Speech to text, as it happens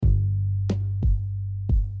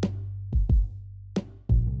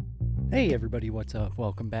Hey everybody, what's up?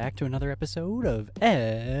 Welcome back to another episode of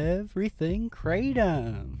Everything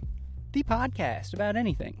Kratom, the podcast about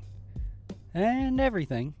anything and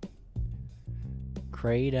everything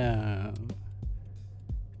Kratom.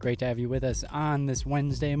 Great to have you with us on this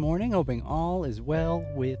Wednesday morning, hoping all is well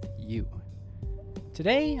with you.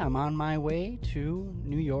 Today, I'm on my way to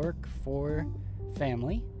New York for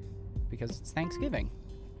family because it's Thanksgiving.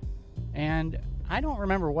 And I don't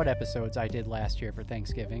remember what episodes I did last year for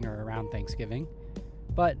Thanksgiving or around Thanksgiving,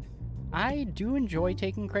 but I do enjoy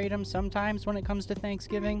taking Kratom sometimes when it comes to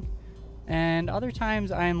Thanksgiving, and other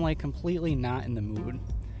times I'm completely not in the mood.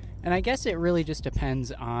 And I guess it really just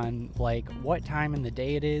depends on what time in the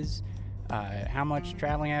day it is, how much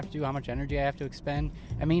traveling I have to do, how much energy I have to expend.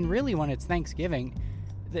 I mean, really, when it's Thanksgiving,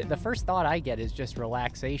 the first thought I get is just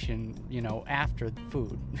relaxation, after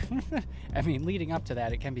food. I mean, leading up to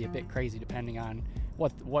that, it can be a bit crazy depending on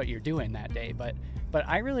what you're doing that day. But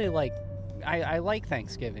I really I like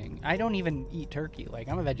Thanksgiving. I don't even eat turkey.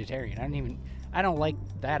 I'm a vegetarian. I don't like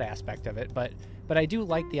that aspect of it. But I do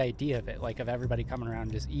like the idea of it, of everybody coming around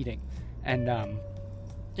and just eating and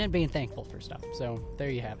being thankful for stuff. So there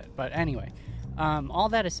you have it. But anyway. All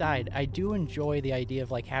that aside, I do enjoy the idea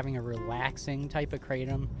of having a relaxing type of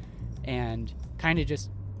Kratom and kind of just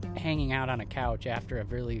hanging out on a couch after a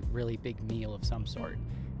really, really big meal of some sort.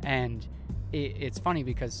 And it's funny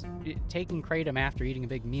because taking Kratom after eating a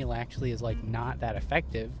big meal actually is not that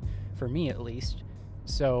effective, for me at least.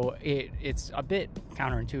 So it's a bit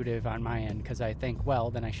counterintuitive on my end because I think, well,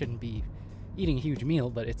 then I shouldn't be eating a huge meal,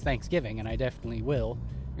 but it's Thanksgiving and I definitely will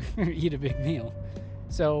eat a big meal.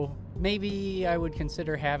 So maybe I would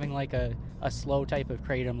consider having a slow type of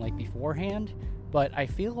Kratom beforehand, but I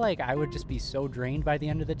feel I would just be so drained by the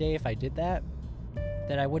end of the day if I did that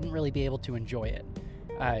I wouldn't really be able to enjoy it.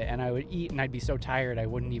 And I would eat and I'd be so tired I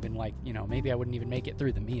wouldn't even maybe I wouldn't even make it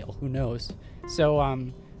through the meal. Who knows? So I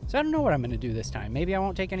don't know what I'm going to do this time. Maybe I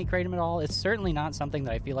won't take any Kratom at all. It's certainly not something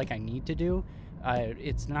that I feel I need to do.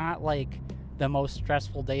 It's not the most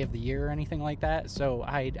stressful day of the year or anything like that, so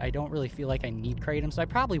I don't really feel I need Kratom, so I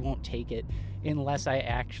probably won't take it unless I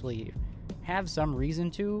actually have some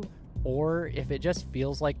reason to, or if it just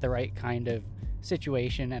feels like the right kind of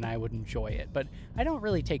situation and I would enjoy it. But I don't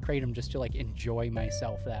really take Kratom just to enjoy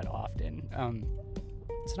myself that often.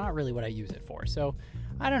 It's not really what I use it for, so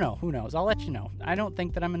I don't know. Who knows? I'll let you know. I don't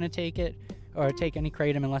think that I'm going to take it or take any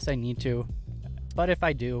Kratom unless I need to, but if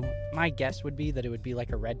I do, my guess would be that it would be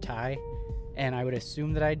a red tie. And I would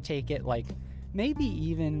assume that I'd take it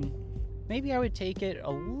maybe I would take it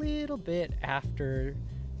a little bit after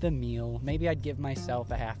the meal. Maybe I'd give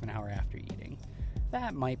myself a half an hour after eating.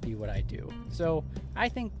 That might be what I do. So I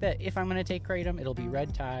think that if I'm going to take Kratom, it'll be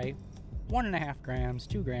red tie, 1.5 grams,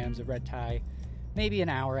 2 grams of red tie, maybe an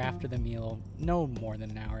hour after the meal, no more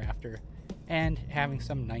than an hour after, and having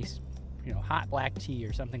some nice, hot black tea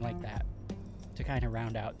or something like that to kind of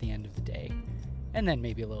round out the end of the day. And then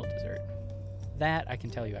maybe a little dessert. That I can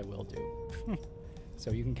tell you I will do. So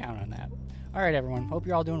you can count on that. All right, everyone. Hope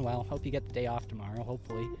you're all doing well. Hope you get the day off tomorrow,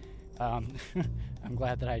 hopefully. I'm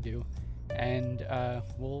glad that I do. And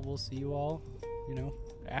we'll see you all,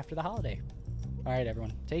 after the holiday. All right,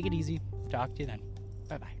 everyone. Take it easy. Talk to you then.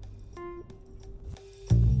 Bye-bye.